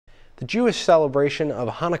The Jewish celebration of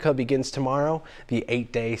Hanukkah begins tomorrow. The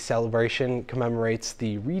 8-day celebration commemorates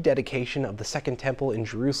the rededication of the Second Temple in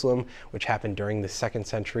Jerusalem, which happened during the 2nd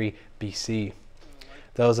century BC.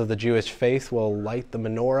 Those of the Jewish faith will light the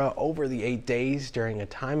menorah over the 8 days during a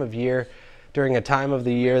time of the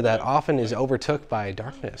year that often is overtook by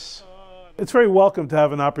darkness. It's very welcome to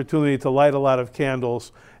have an opportunity to light a lot of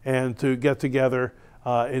candles and to get together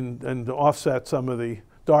and to offset some of the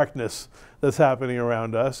darkness that's happening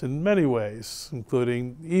around us in many ways,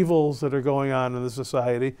 including evils that are going on in the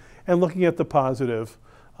society, and looking at the positive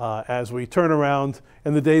as we turn around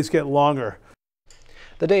and the days get longer.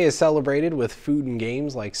 The day is celebrated with food and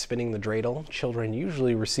games like spinning the dreidel. Children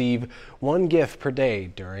usually receive one gift per day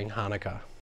during Hanukkah.